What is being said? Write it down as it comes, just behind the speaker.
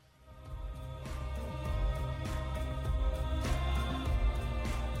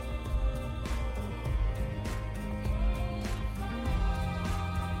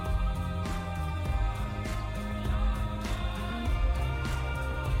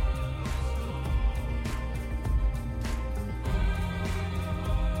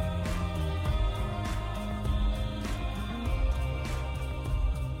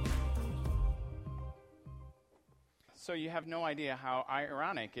So you have no idea how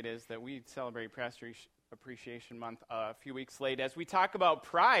ironic it is that we celebrate Pastor Appreciation Month a few weeks late. As we talk about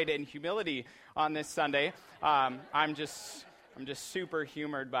pride and humility on this Sunday, I'm just super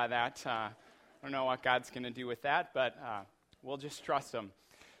humored by that. I don't know what God's going to do with that, but we'll just trust Him.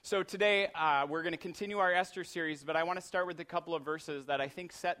 So today we're going to continue our Esther series, but I want to start with a couple of verses that I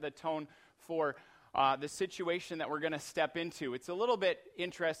think set the tone for the situation that we're going to step into. It's a little bit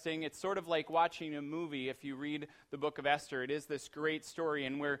interesting. It's sort of like watching a movie. If you read the book of Esther, it is this great story,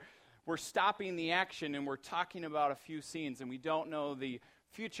 and we're stopping the action, and we're talking about a few scenes, and we don't know the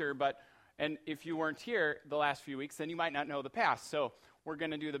future, and if you weren't here the last few weeks, then you might not know the past. So we're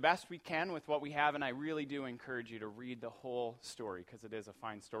going to do the best we can with what we have, and I really do encourage you to read the whole story, because it is a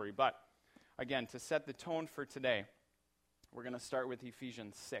fine story. But again, to set the tone for today, we're going to start with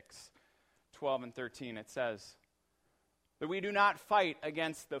Ephesians 6:12 and 13. It says that we do not fight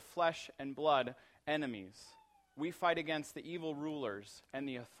against the flesh and blood enemies. We fight against the evil rulers and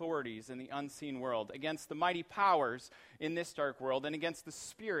the authorities in the unseen world, against the mighty powers in this dark world, and against the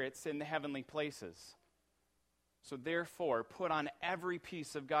spirits in the heavenly places. So therefore, put on every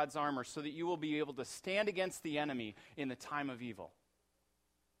piece of God's armor so that you will be able to stand against the enemy in the time of evil.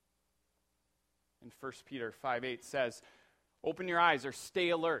 And 1 Peter 5:8 says, open your eyes or stay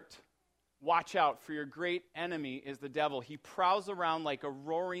alert. Watch out, for your great enemy is the devil. He prowls around like a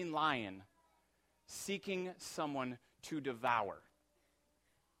roaring lion, seeking someone to devour.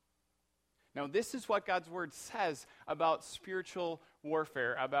 Now, this is what God's word says about spiritual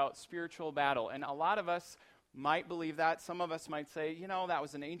warfare, about spiritual battle. And a lot of us might believe that. Some of us might say, that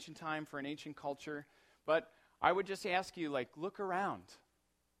was an ancient time for an ancient culture. But I would just ask you, look around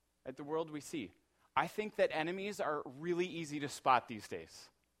at the world we see. I think that enemies are really easy to spot these days.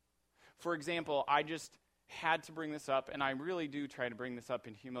 For example, I just had to bring this up, and I really do try to bring this up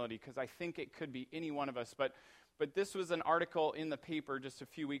in humility because I think it could be any one of us. But this was an article in the paper just a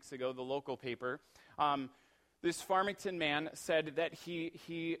few weeks ago, the local paper. This Farmington man said that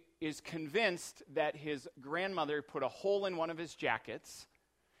he is convinced that his grandmother put a hole in one of his jackets,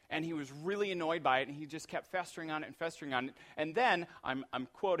 and he was really annoyed by it, and he just kept festering on it and festering on it. And then, I'm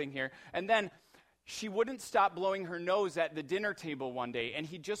quoting here, and then she wouldn't stop blowing her nose at the dinner table one day, and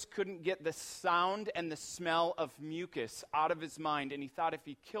he just couldn't get the sound and the smell of mucus out of his mind, and he thought if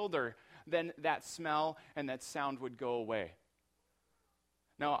he killed her, then that smell and that sound would go away.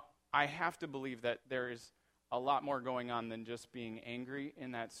 Now, I have to believe that there is a lot more going on than just being angry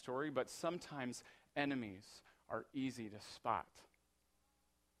in that story, but sometimes enemies are easy to spot.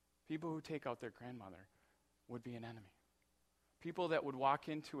 People who take out their grandmother would be an enemy. People that would walk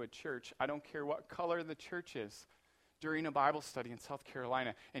into a church, I don't care what color the church is, during a Bible study in South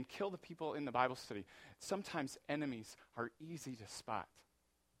Carolina and kill the people in the Bible study. Sometimes enemies are easy to spot.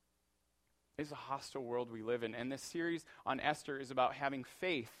 It's a hostile world we live in, and this series on Esther is about having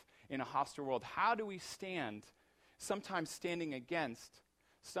faith in a hostile world. How do we stand? Sometimes standing against,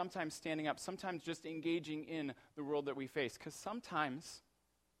 sometimes standing up, sometimes just engaging in the world that we face. Because sometimes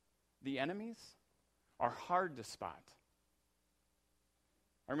the enemies are hard to spot.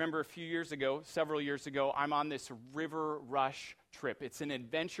 I remember several years ago, I'm on this River Rush trip. It's an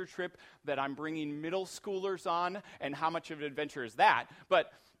adventure trip that I'm bringing middle schoolers on, and how much of an adventure is that?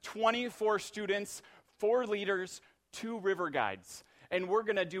 But 24 students, 4 leaders, 2 river guides. And we're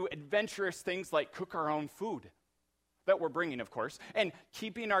going to do adventurous things like cook our own food that we're bringing, of course, and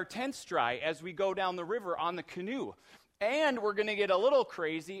keeping our tents dry as we go down the river on the canoe. And we're going to get a little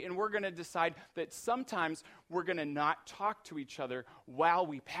crazy, and we're going to decide that sometimes we're going to not talk to each other while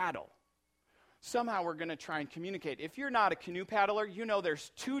we paddle. Somehow we're going to try and communicate. If you're not a canoe paddler,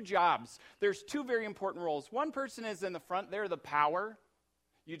 there's 2 jobs. There's 2 very important roles. One person is in the front. They're the power.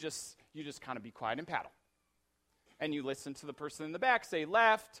 You just kind of be quiet and paddle. And you listen to the person in the back say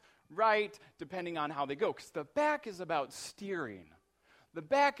left, right, depending on how they go. Because the back is about steering. The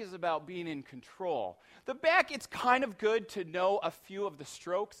back is about being in control. The back, it's kind of good to know a few of the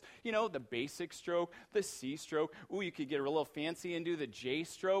strokes. The basic stroke, the C stroke. Ooh, you could get a little fancy and do the J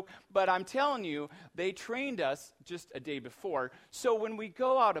stroke. But I'm telling you, they trained us just a day before. So when we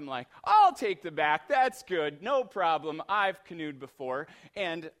go out, I'm like, I'll take the back. That's good. No problem. I've canoed before.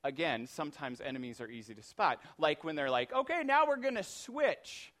 And again, sometimes enemies are easy to spot. Like when they're like, okay, now we're going to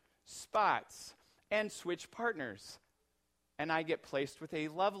switch spots and switch partners. And I get placed with a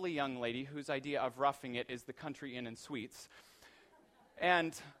lovely young lady whose idea of roughing it is the Country Inn and Suites,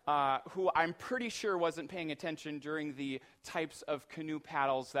 and who I'm pretty sure wasn't paying attention during the types of canoe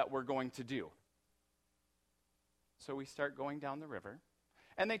paddles that we're going to do. So we start going down the river,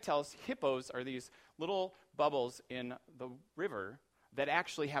 and they tell us hippos are these little bubbles in the river that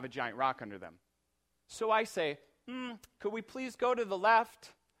actually have a giant rock under them. So I say, Could we please go to the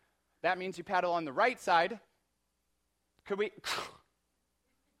left? That means you paddle on the right side. Could we?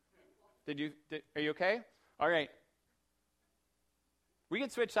 Are you okay? All right. We can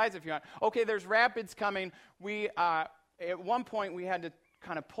switch sides if you want. Okay, there's rapids coming. At one point, we had to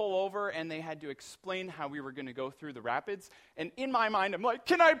kind of pull over, and they had to explain how we were going to go through the rapids. And in my mind, I'm like,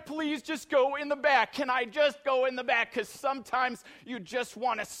 can I please just go in the back? Can I just go in the back? Because sometimes you just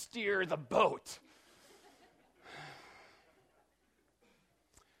want to steer the boat.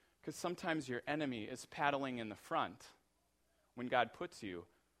 Because sometimes your enemy is paddling in the front when God puts you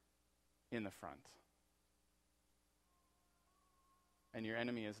in the front. And your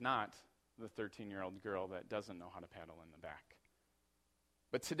enemy is not the 13-year-old girl that doesn't know how to paddle in the back.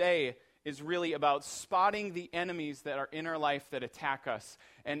 But today is really about spotting the enemies that are in our life that attack us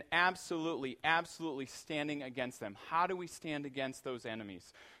and absolutely standing against them. How do we stand against those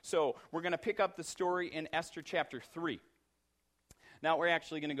enemies? So we're going to pick up the story in Esther chapter 3. Now, we're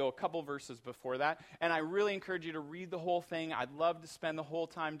actually going to go a couple verses before that, and I really encourage you to read the whole thing. I'd love to spend the whole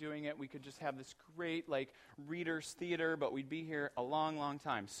time doing it. We could just have this great, reader's theater, but we'd be here a long, long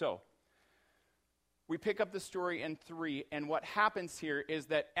time. So, we pick up the story in 3, and what happens here is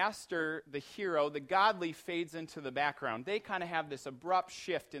that Esther, the hero, the godly, fades into the background. They kind of have this abrupt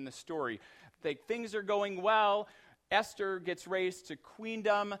shift in the story. Things are going well. Esther gets raised to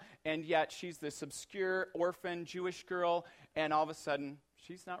queendom, and yet she's this obscure orphan Jewish girl, and all of a sudden,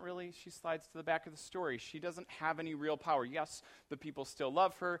 she slides to the back of the story. She doesn't have any real power. Yes, the people still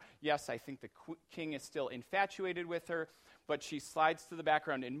love her. Yes, I think the king is still infatuated with her, but she slides to the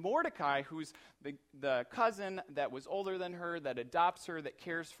background. And Mordecai, who's the cousin that was older than her, that adopts her, that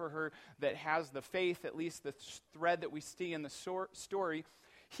cares for her, that has the faith, at least the thread that we see in the story,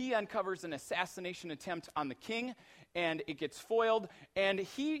 he uncovers an assassination attempt on the king, and it gets foiled, and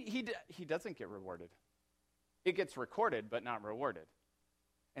he doesn't get rewarded. It gets recorded, but not rewarded.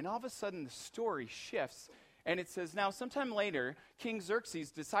 And all of a sudden, the story shifts, and it says, now, sometime later, King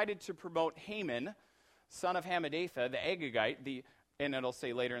Xerxes decided to promote Haman, son of Hammedatha, the Agagite, and it'll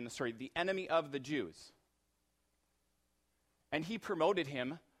say later in the story, the enemy of the Jews. And he promoted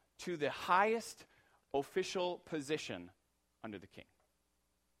him to the highest official position under the king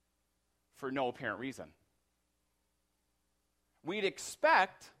for no apparent reason. We'd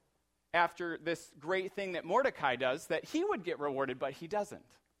expect, after this great thing that Mordecai does, that he would get rewarded, but he doesn't.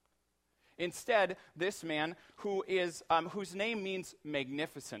 Instead, this man, whose name means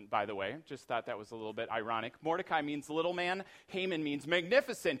magnificent, by the way, just thought that was a little bit ironic. Mordecai means little man, Haman means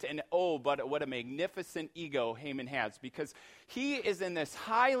magnificent, and but what a magnificent ego Haman has, because he is in this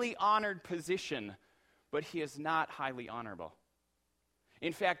highly honored position, but he is not highly honorable.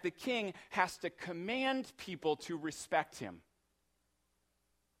 In fact, the king has to command people to respect him.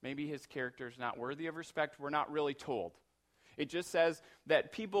 Maybe his character is not worthy of respect. We're not really told. It just says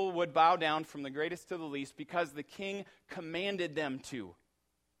that people would bow down from the greatest to the least because the king commanded them to.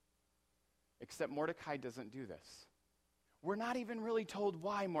 Except Mordecai doesn't do this. We're not even really told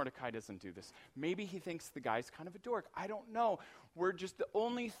why Mordecai doesn't do this. Maybe he thinks the guy's kind of a dork. I don't know. The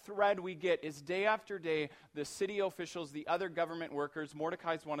only thread we get is day after day, the city officials, the other government workers,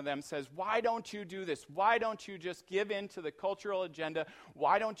 Mordecai's one of them, says, why don't you do this? Why don't you just give in to the cultural agenda?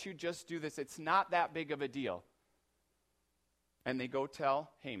 Why don't you just do this? It's not that big of a deal. And they go tell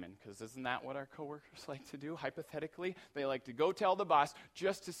Haman, because isn't that what our coworkers like to do, hypothetically? They like to go tell the boss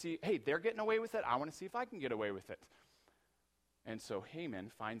just to see, hey, they're getting away with it. I want to see if I can get away with it. And so Haman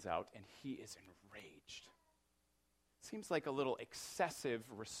finds out, and he is enraged. Seems like a little excessive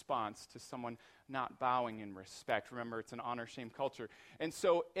response to someone not bowing in respect. Remember, it's an honor-shame culture. And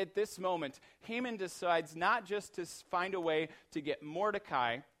so at this moment, Haman decides not just to find a way to get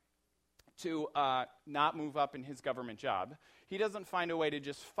Mordecai to not move up in his government job. He doesn't find a way to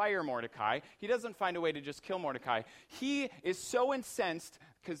just fire Mordecai. He doesn't find a way to just kill Mordecai. He is so incensed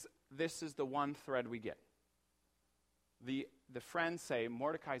because this is the one thread we get. The friends say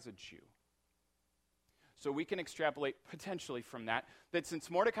Mordecai's a Jew. So we can extrapolate potentially from that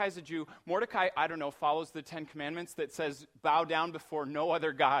since Mordecai's a Jew, Mordecai, follows the 10 Commandments that says bow down before no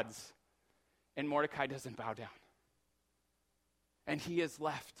other gods. And Mordecai doesn't bow down. And he is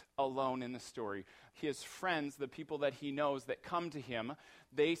left alone in the story. His friends, the people that he knows that come to him,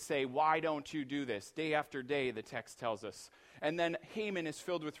 they say, why don't you do this? Day after day, the text tells us. And then Haman is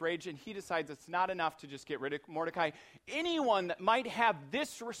filled with rage, and he decides it's not enough to just get rid of Mordecai. Anyone that might have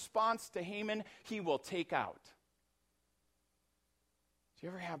this response to Haman, he will take out. Do you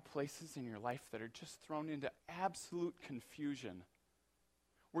ever have places in your life that are just thrown into absolute confusion,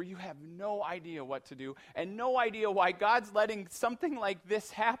 where you have no idea what to do and no idea why God's letting something like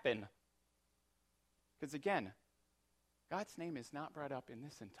this happen? Because again, God's name is not brought up in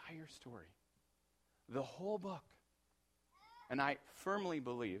this entire story, the whole book. And I firmly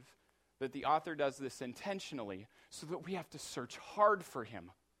believe that the author does this intentionally so that we have to search hard for him.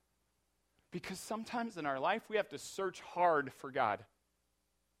 Because sometimes in our life, we have to search hard for God.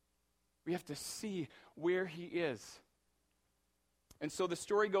 We have to see where he is. And so the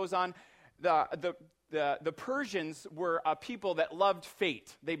story goes on. The Persians were a people that loved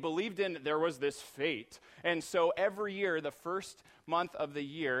fate. They believed in there was this fate. And so every year, the first month of the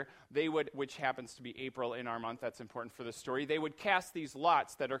year, they would, which happens to be April in our month, that's important for the story, they would cast these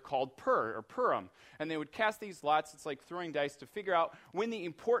lots that are called Purim. And they would cast these lots, it's like throwing dice, to figure out when the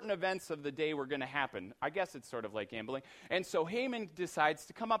important events of the day were going to happen. I guess it's sort of like gambling. And so Haman decides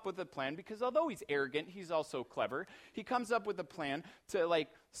to come up with a plan, because although he's arrogant, he's also clever. He comes up with a plan to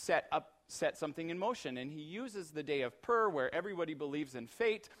set something in motion. And he uses the day of Pur, where everybody believes in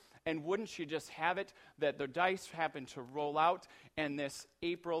fate. And wouldn't you just have it that the dice happen to roll out, and this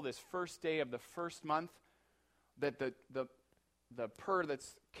April, this first day of the first month, that the Pur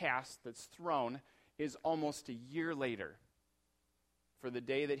that's cast, that's thrown, is almost a year later for the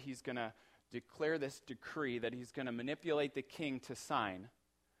day that he's going to declare this decree that he's going to manipulate the king to sign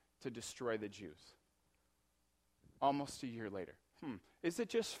to destroy the Jews. Almost a year later. Is it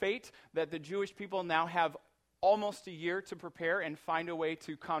just fate that the Jewish people now have almost a year to prepare and find a way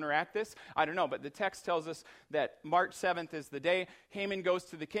to counteract this? I don't know, but the text tells us that March 7th is the day. Haman goes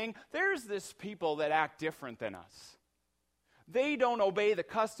to the king. There's this people that act different than us. They don't obey the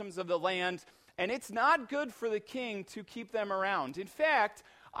customs of the land, and it's not good for the king to keep them around. In fact,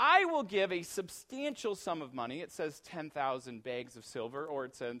 I will give a substantial sum of money. It says 10,000 bags of silver, or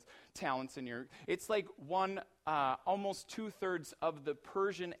it says talents in your... It's like almost 2/3 of the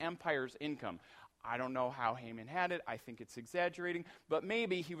Persian Empire's income. I don't know how Haman had it. I think it's exaggerating. But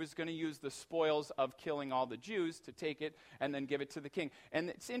maybe he was going to use the spoils of killing all the Jews to take it and then give it to the king. And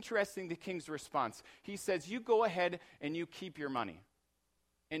it's interesting, the king's response. He says, you go ahead and you keep your money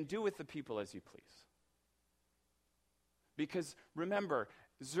and do with the people as you please. Because remember,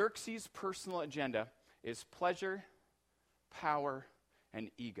 Xerxes' personal agenda is pleasure, power, and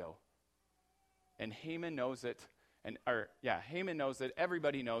ego. And Haman knows it. Haman knows it,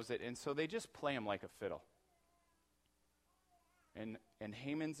 everybody knows it, and so they just play him like a fiddle. And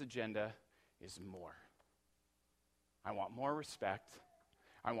Haman's agenda is more. I want more respect.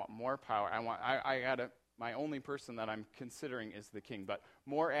 I want more power. My only person that I'm considering is the king, but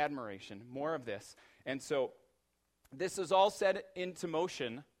more admiration, more of this. And so this is all set into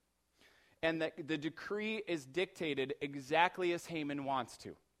motion, and the decree is dictated exactly as Haman wants to.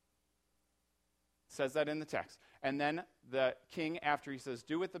 It says that in the text. And then the king, after he says,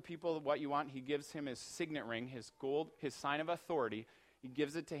 do with the people what you want, he gives him his signet ring, his gold, his sign of authority. He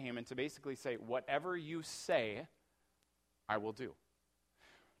gives it to Haman to basically say, whatever you say, I will do.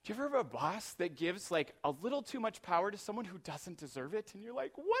 Do you ever have a boss that gives like a little too much power to someone who doesn't deserve it? And you're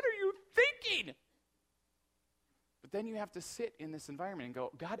like, what are you thinking? But then you have to sit in this environment and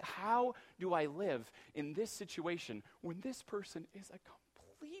go, God, how do I live in this situation when this person is a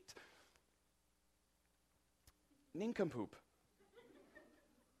complete nincompoop?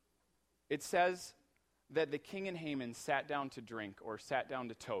 It says that the king and Haman sat down to drink, or sat down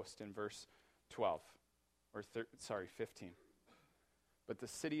to toast in verse 12, 15. But the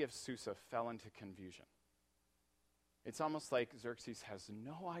city of Susa fell into confusion. It's almost like Xerxes has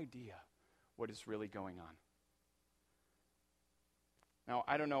no idea what is really going on. Now,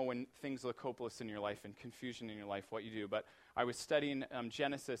 I don't know when things look hopeless in your life and confusion in your life, what you do, but I was studying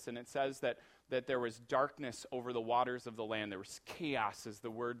Genesis, and it says that there was darkness over the waters of the land. There was chaos is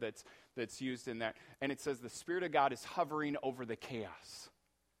the word that's used in that. And it says the Spirit of God is hovering over the chaos.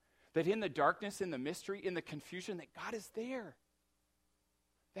 That in the darkness, in the mystery, in the confusion, that God is there.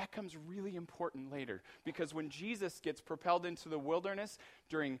 That comes really important later, because when Jesus gets propelled into the wilderness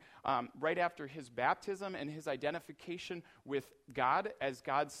during right after his baptism and his identification with God as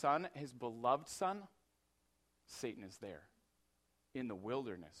God's son, his beloved son, Satan is there in the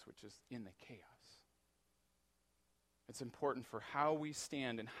wilderness, which is in the chaos. It's important for how we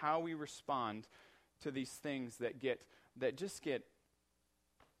stand and how we respond to these things that just get,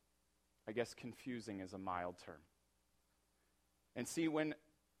 I guess, confusing is a mild term. And see,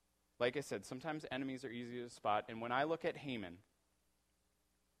 like I said, sometimes enemies are easy to spot. And when I look at Haman,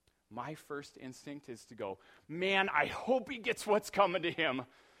 my first instinct is to go, man, I hope he gets what's coming to him.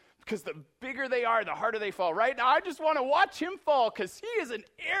 Because the bigger they are, the harder they fall. Right now, I just want to watch him fall because he is an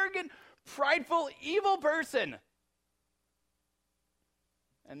arrogant, prideful, evil person.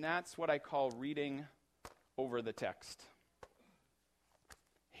 And that's what I call reading over the text.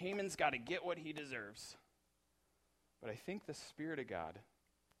 Haman's got to get what he deserves. But I think the Spirit of God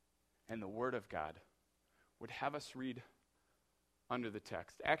and the Word of God would have us read under the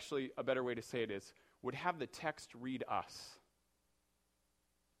text. Actually, a better way to say it is, would have the text read us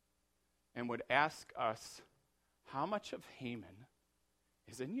and would ask us, how much of Haman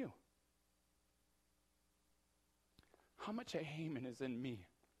is in you? How much of Haman is in me?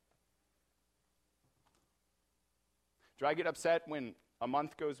 Do I get upset when a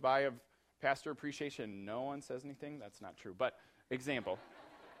month goes by of pastor appreciation, no one says anything? That's not true, but example.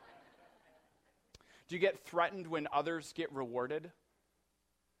 Do you get threatened when others get rewarded?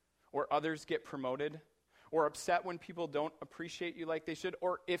 Or others get promoted? Or upset when people don't appreciate you like they should?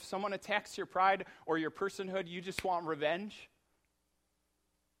 Or if someone attacks your pride or your personhood, you just want revenge?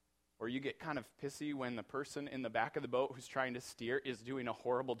 Or you get kind of pissy when the person in the back of the boat who's trying to steer is doing a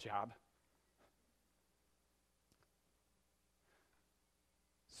horrible job?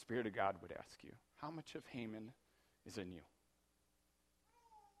 Spirit of God would ask you, how much of Haman is in you?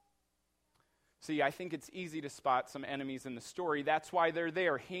 See, I think it's easy to spot some enemies in the story. That's why they're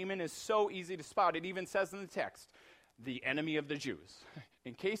there. Haman is so easy to spot. It even says in the text, the enemy of the Jews,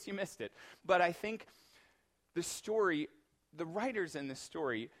 in case you missed it. But I think the story, the writers in this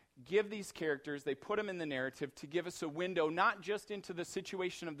story give these characters, they put them in the narrative to give us a window not just into the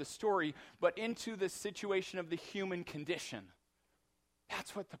situation of the story, but into the situation of the human condition.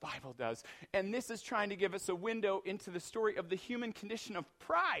 That's what the Bible does. And this is trying to give us a window into the story of the human condition of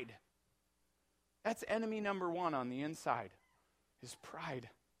pride. That's enemy number one on the inside, is pride.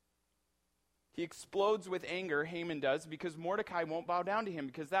 He explodes with anger, Haman does, because Mordecai won't bow down to him,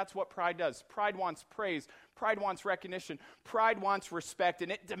 because that's what pride does. Pride wants praise. Pride wants recognition. Pride wants respect,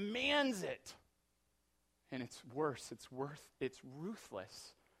 and it demands it. And it's worse. It's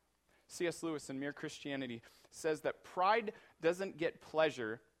ruthless. C.S. Lewis in Mere Christianity says that pride doesn't get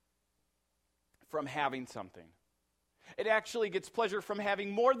pleasure from having something. It actually gets pleasure from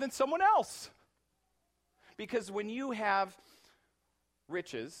having more than someone else. Because when you have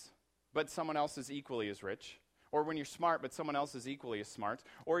riches, but someone else is equally as rich, or when you're smart, but someone else is equally as smart,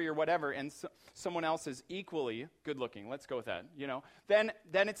 or you're whatever, and someone else is equally good looking, let's go with that, then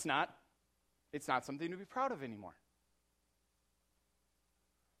it's not something to be proud of anymore.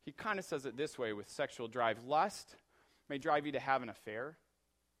 He kind of says it this way with sexual drive. Lust may drive you to have an affair,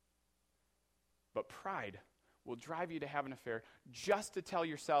 but pride will drive you to have an affair just to tell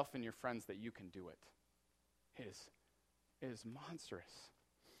yourself and your friends that you can do it. It is monstrous.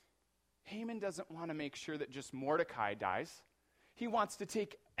 Haman doesn't want to make sure that just Mordecai dies. He wants to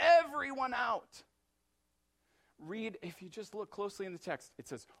take everyone out. Read, if you just look closely in the text, it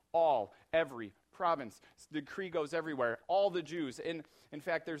says all, every, province. The decree goes everywhere, all the Jews. In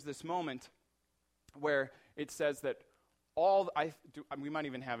fact, there's this moment where it says that we might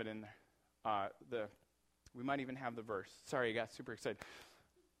even have it in there. We might even have the verse. Sorry, I got super excited.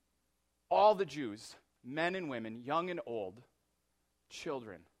 All the Jews, men and women, young and old,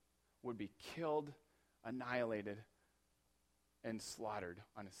 children, would be killed, annihilated, and slaughtered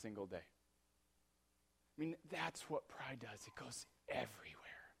on a single day. I mean, that's what pride does. It goes everywhere.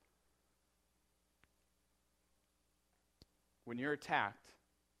 When you're attacked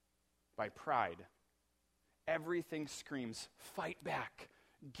by pride, everything screams, fight back,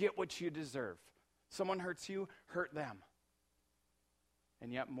 get what you deserve. Someone hurts you, hurt them.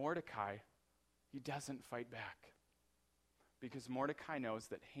 And yet Mordecai, he doesn't fight back. Because Mordecai knows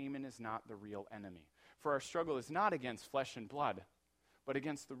that Haman is not the real enemy. For our struggle is not against flesh and blood, but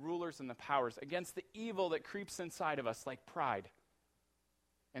against the rulers and the powers, against the evil that creeps inside of us like pride.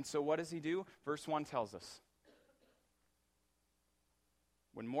 And so what does he do? Verse 1 tells us.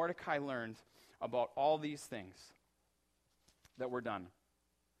 When Mordecai learned about all these things that were done,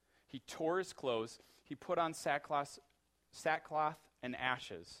 he tore his clothes, he put on sackcloth and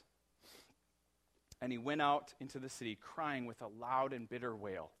ashes, and he went out into the city crying with a loud and bitter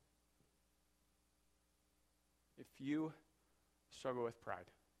wail. If you struggle with pride,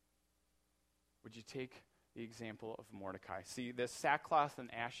 would you take the example of Mordecai? See, this sackcloth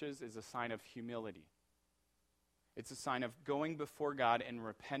and ashes is a sign of humility. It's a sign of going before God in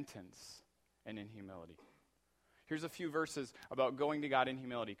repentance and in humility. Here's a few verses about going to God in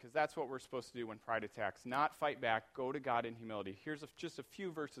humility, because that's what we're supposed to do when pride attacks. Not fight back, go to God in humility. Here's just a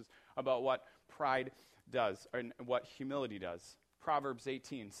few verses about what pride does and what humility does. Proverbs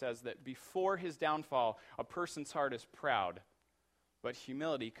 18 says that before his downfall, a person's heart is proud, but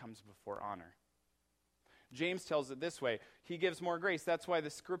humility comes before honor. James tells it this way. He gives more grace. That's why the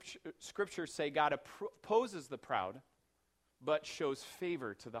scriptures say God opposes the proud, but shows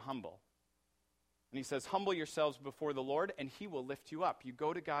favor to the humble. And he says, humble yourselves before the Lord, and he will lift you up. You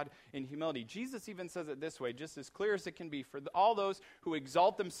go to God in humility. Jesus even says it this way, just as clear as it can be. For all those who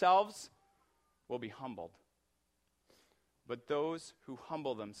exalt themselves will be humbled. But those who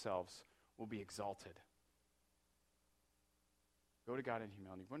humble themselves will be exalted. Go to God in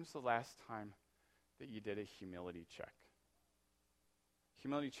humility. When was the last time that you did a humility check?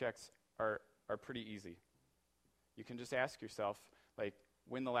 Humility checks are pretty easy. You can just ask yourself, like,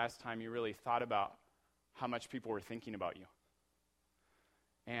 when the last time you really thought about how much people were thinking about you?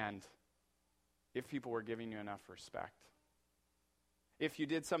 And if people were giving you enough respect. If you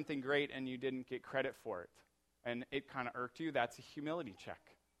did something great and you didn't get credit for it, and it kind of irked you, that's a humility check.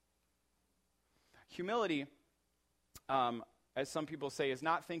 Humility, as some people say, is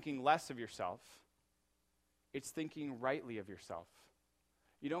not thinking less of yourself. It's thinking rightly of yourself.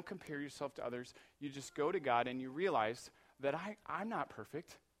 You don't compare yourself to others. You just go to God and you realize that I'm not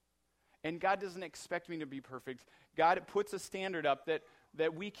perfect. And God doesn't expect me to be perfect. God puts a standard up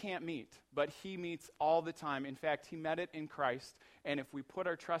that we can't meet, but he meets all the time. In fact, he met it in Christ. And if we put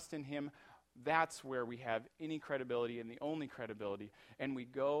our trust in him, that's where we have any credibility and the only credibility. And we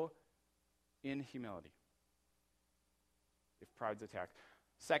go in humility if pride's attacked.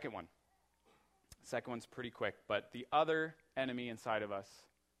 Second one's pretty quick, but the other enemy inside of us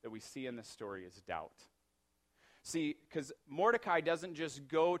that we see in this story is doubt. See, because Mordecai doesn't just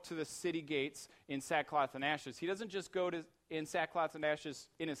go to the city gates in sackcloth and ashes. He doesn't just go in sackcloth and ashes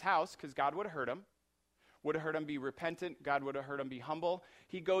in his house, because God would have heard him. Would have heard him be repentant. God would have heard him be humble.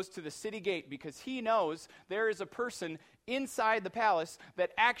 He goes to the city gate because he knows there is a person inside the palace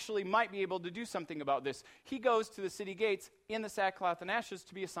that actually might be able to do something about this. He goes to the city gates in the sackcloth and ashes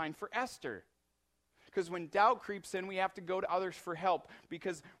to be a sign for Esther. Because when doubt creeps in, we have to go to others for help.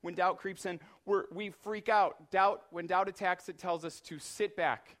 Because when doubt creeps in, we freak out. When doubt attacks, it tells us to sit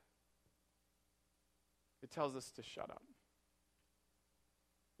back. It tells us to shut up.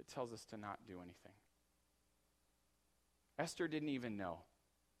 It tells us to not do anything. Esther didn't even know.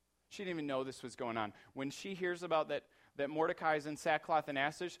 She didn't even know this was going on. When she hears about that Mordecai is in sackcloth and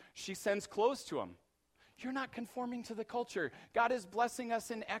ashes, she sends clothes to him. You're not conforming to the culture. God is blessing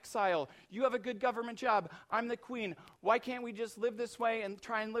us in exile. You have a good government job. I'm the queen. Why can't we just live this way and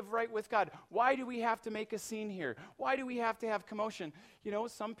try and live right with God? Why do we have to make a scene here? Why do we have to have commotion? You know,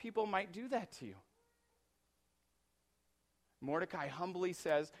 some people might do that to you. Mordecai humbly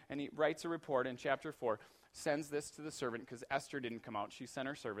says, and he writes a report in chapter 4, sends this to the servant because Esther didn't come out. She sent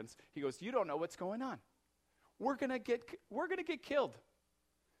her servants. He goes, you don't know what's going on. We're gonna get killed.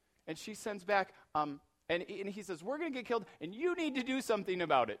 And she sends back, and he says, we're going to get killed, and you need to do something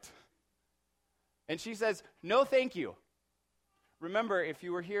about it. And she says, no, thank you. Remember, if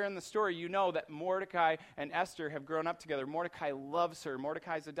you were here in the story, you know that Mordecai and Esther have grown up together. Mordecai loves her.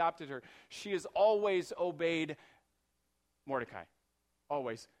 Mordecai's adopted her. She has always obeyed Mordecai,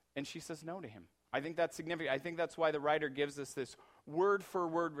 always. And she says no to him. I think that's significant. I think that's why the writer gives us this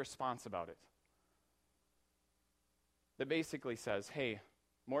word-for-word response about it. That basically says, hey,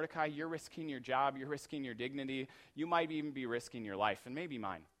 Mordecai, you're risking your job, you're risking your dignity, you might even be risking your life, and maybe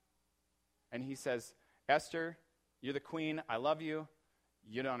mine. And he says, Esther, you're the queen, I love you,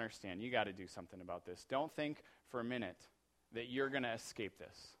 you don't understand, you got to do something about this. Don't think for a minute that you're going to escape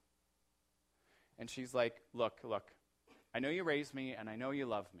this. And she's like, look, I know you raised me, and I know you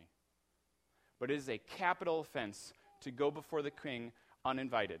love me, but it is a capital offense to go before the king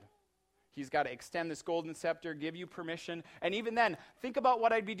uninvited. He's got to extend this golden scepter, give you permission. And even then, think about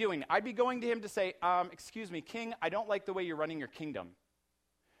what I'd be doing. I'd be going to him to say, excuse me, king, I don't like the way you're running your kingdom.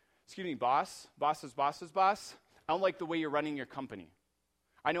 Excuse me, boss, boss's boss's boss, I don't like the way you're running your company.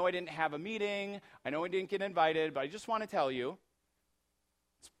 I know I didn't have a meeting. I know I didn't get invited, but I just want to tell you,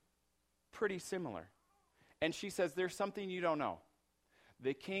 it's pretty similar. And she says, there's something you don't know.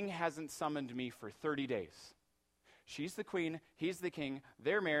 The king hasn't summoned me for 30 days. She's the queen, he's the king,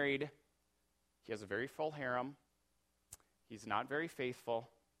 they're married. He has a very full harem. He's not very faithful.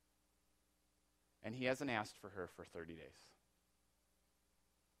 And he hasn't asked for her for 30 days.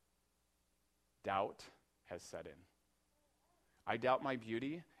 Doubt has set in. I doubt my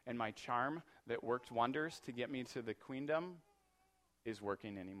beauty and my charm that worked wonders to get me to the queendom is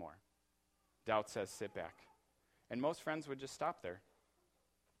working anymore. Doubt says, sit back. And most friends would just stop there.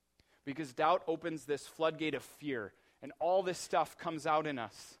 Because doubt opens this floodgate of fear, and all this stuff comes out in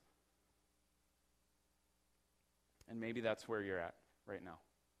us. And maybe that's where you're at right now.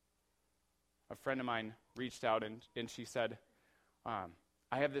 A friend of mine reached out and she said, I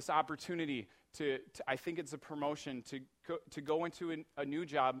have this opportunity to I think it's a promotion, to go into a new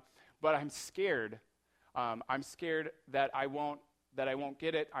job, but I'm scared. I'm scared that I won't that I won't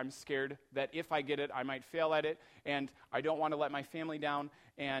get it. I'm scared that if I get it, I might fail at it, and I don't want to let my family down.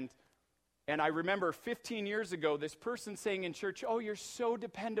 And I remember 15 years ago, this person saying in church, "Oh, you're so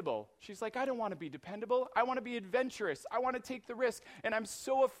dependable." She's like, "I don't want to be dependable. I want to be adventurous. I want to take the risk, and I'm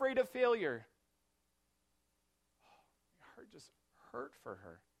so afraid of failure." My heart just hurt for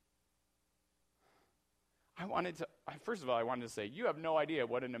her. First of all, I wanted to say, you have no idea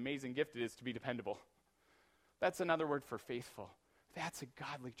what an amazing gift it is to be dependable. That's another word for faithful. That's a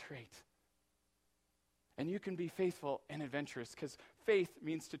godly trait. And you can be faithful and adventurous because faith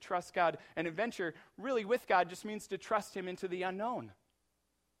means to trust God, and adventure really with God just means to trust him into the unknown.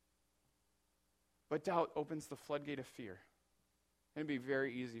 But doubt opens the floodgate of fear. It'd be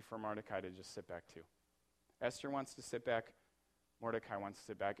very easy for Mordecai to just sit back too. Esther wants to sit back. Mordecai wants to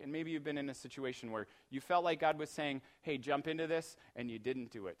sit back. And maybe you've been in a situation where you felt like God was saying, "Hey, jump into this," and you didn't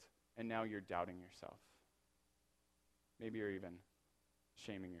do it. And now you're doubting yourself. Maybe you're even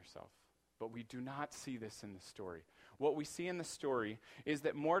shaming yourself. But we do not see this in the story. What we see in the story is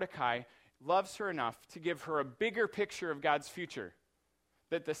that Mordecai loves her enough to give her a bigger picture of God's future.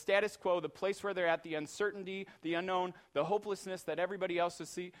 That the status quo, the place where they're at, the uncertainty, the unknown, the hopelessness that everybody else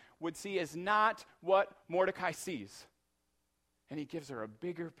would see is not what Mordecai sees. And he gives her a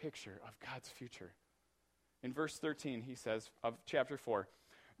bigger picture of God's future. In verse 13, he says, of chapter 4,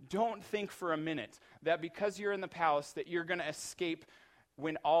 "Don't think for a minute that because you're in the palace that you're going to escape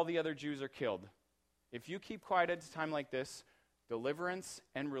when all the other Jews are killed. If you keep quiet at a time like this, deliverance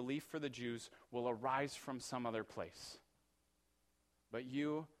and relief for the Jews will arise from some other place. But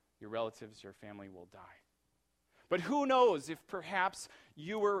you, your relatives, your family will die. But who knows if perhaps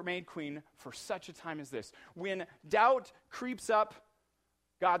you were made queen for such a time as this. When doubt creeps up,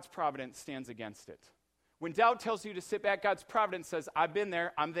 God's providence stands against it. When doubt tells you to sit back, God's providence says, I've been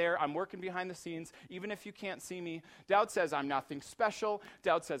there, I'm working behind the scenes, even if you can't see me. Doubt says, I'm nothing special.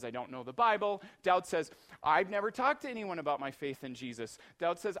 Doubt says, I don't know the Bible. Doubt says, I've never talked to anyone about my faith in Jesus.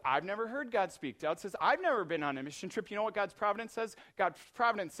 Doubt says, I've never heard God speak. Doubt says, I've never been on a mission trip. You know what God's providence says? God's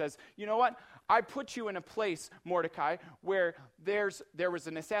providence says, you know what? I put you in a place, Mordecai, where there was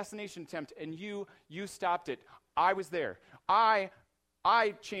an assassination attempt, and you stopped it. I was there.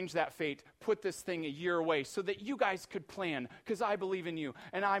 I changed that fate, put this thing a year away so that you guys could plan because I believe in you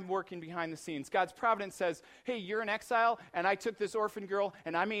and I'm working behind the scenes. God's providence says, hey, you're in exile and I took this orphan girl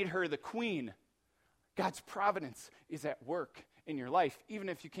and I made her the queen. God's providence is at work in your life, even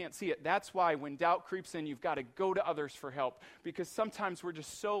if you can't see it. That's why when doubt creeps in, you've got to go to others for help because sometimes we're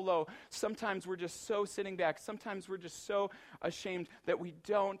just so low. Sometimes we're just so sitting back. Sometimes we're just so ashamed that we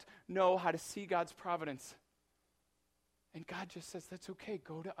don't know how to see God's providence. And God just says, that's okay.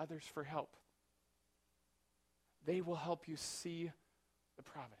 Go to others for help. They will help you see the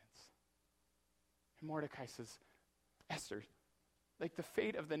providence. And Mordecai says, Esther, like the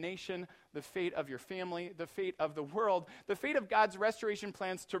fate of the nation, the fate of your family, the fate of the world, the fate of God's restoration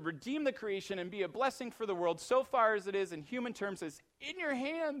plans to redeem the creation and be a blessing for the world, so far as it is in human terms, is in your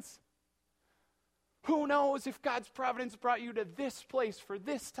hands. Who knows if God's providence brought you to this place for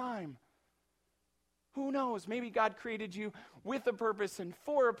this time? Who knows? Maybe God created you with a purpose and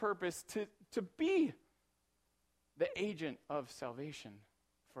for a purpose to be the agent of salvation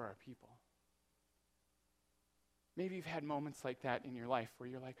for our people. Maybe you've had moments like that in your life where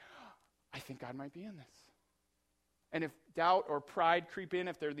you're like, I think God might be in this. And if doubt or pride creep in,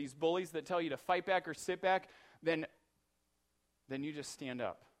 if there are these bullies that tell you to fight back or sit back, then you just stand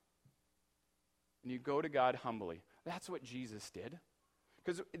up. And you go to God humbly. That's what Jesus did.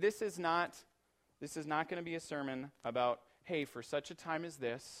 Because this is not going to be a sermon about, hey, for such a time as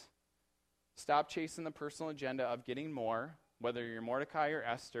this, stop chasing the personal agenda of getting more, whether you're Mordecai or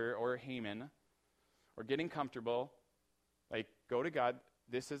Esther or Haman, or getting comfortable. Like, go to God.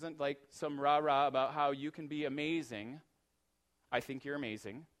 This isn't like some rah-rah about how you can be amazing. I think you're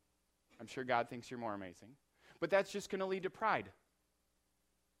amazing. I'm sure God thinks you're more amazing. But that's just going to lead to pride.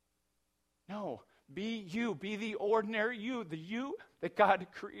 No. Be you. Be the ordinary you. The you that God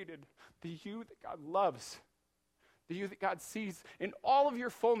created. The you that God loves. The you that God sees in all of your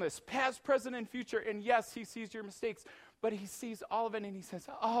fullness, past, present, and future. And yes, he sees your mistakes, but he sees all of it and he says,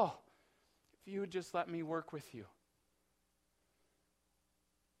 oh, if you would just let me work with you.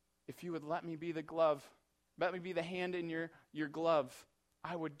 If you would let me be the glove, let me be the hand in your glove,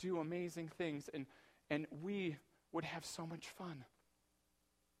 I would do amazing things and we would have so much fun.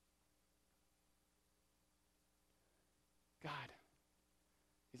 God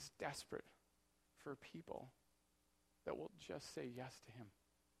is desperate for people that will just say yes to him,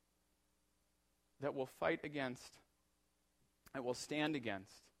 that will fight against, that will stand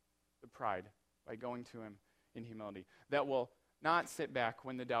against the pride by going to him in humility, that will Not sit back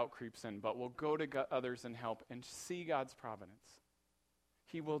when the doubt creeps in, but will go to others and help and see God's providence.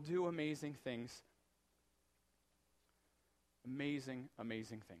 He will do amazing things. Amazing,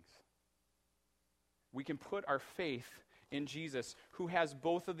 amazing things. We can put our faith in Jesus, who has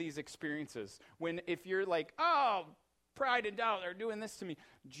both of these experiences. If you're like, oh, pride and doubt are doing this to me,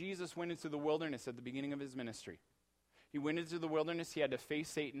 Jesus went into the wilderness at the beginning of his ministry. He went into the wilderness, he had to face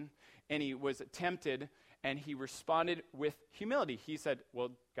Satan, and he was tempted, and he responded with humility. He said,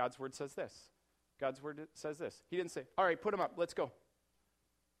 well, God's word says this. God's word says this. He didn't say, all right, put him up, let's go.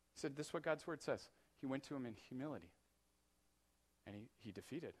 He said, this is what God's word says. He went to him in humility, and he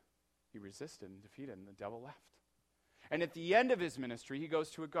defeated. He resisted and defeated, and the devil left. And at the end of his ministry, he goes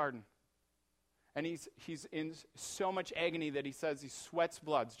to a garden. And he's in so much agony that he says he sweats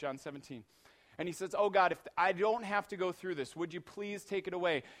bloods, John 17. And he says, oh God, if I don't have to go through this, would you please take it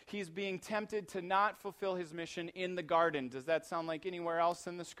away? He's being tempted to not fulfill his mission in the garden. Does that sound like anywhere else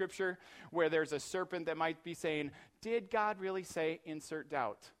in the scripture where there's a serpent that might be saying, did God really say, insert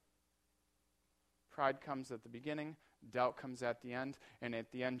doubt? Pride comes at the beginning, doubt comes at the end, and at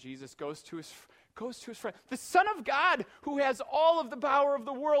the end Jesus goes to his friend. The Son of God, who has all of the power of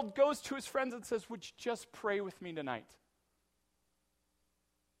the world, goes to his friends and says, would you just pray with me tonight?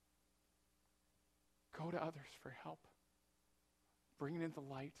 Go to others for help. Bring it into the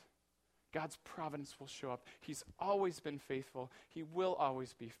light. God's providence will show up. He's always been faithful. He will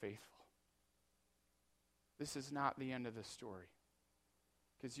always be faithful. This is not the end of the story,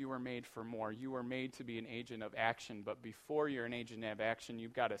 because you were made for more. You were made to be an agent of action, but before you're an agent of action,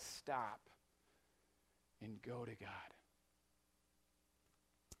 you've got to stop and go to God.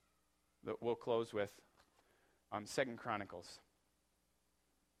 We'll close with 2 Chronicles.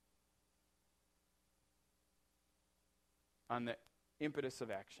 On the impetus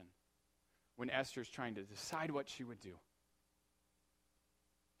of action, when Esther's trying to decide what she would do,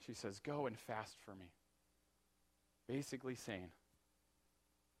 she says, go and fast for me. Basically saying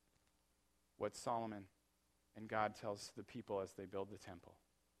what Solomon and God tells the people as they build the temple.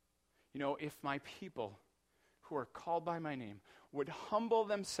 You know, if my people who are called by my name would humble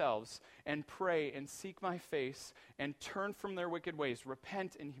themselves and pray and seek my face and turn from their wicked ways,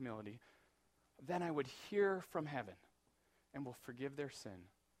 repent in humility, then I would hear from heaven and will forgive their sin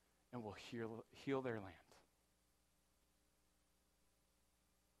and will heal their land.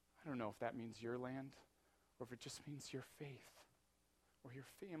 I don't know if that means your land or if it just means your faith or your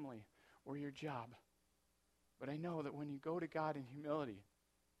family or your job. But I know that when you go to God in humility,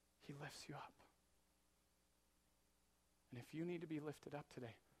 he lifts you up. And if you need to be lifted up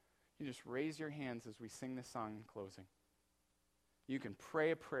today, you just raise your hands as we sing this song in closing. You can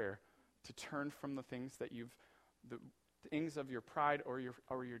pray a prayer to turn from the things that the things of your pride or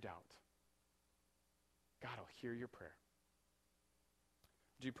your doubt. God will hear your prayer.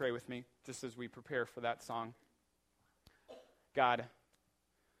 Would you pray with me just as we prepare for that song? God,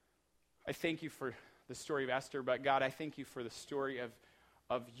 I thank you for the story of Esther, but God, I thank you for the story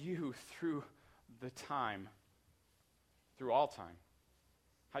of you through all time.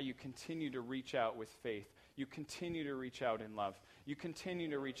 How you continue to reach out with faith. You continue to reach out in love. You continue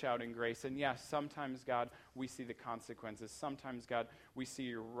to reach out in grace. And yes, sometimes, God, we see the consequences. Sometimes, God, we see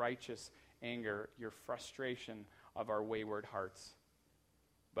your righteous anger, your frustration of our wayward hearts.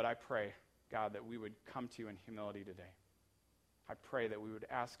 But I pray, God, that we would come to you in humility today. I pray that we would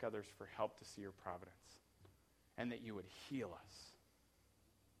ask others for help to see your providence. And that you would heal us.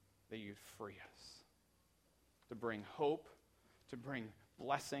 That you'd free us. To bring hope, to bring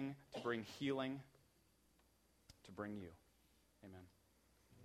blessing, to bring healing, to bring you. Amen.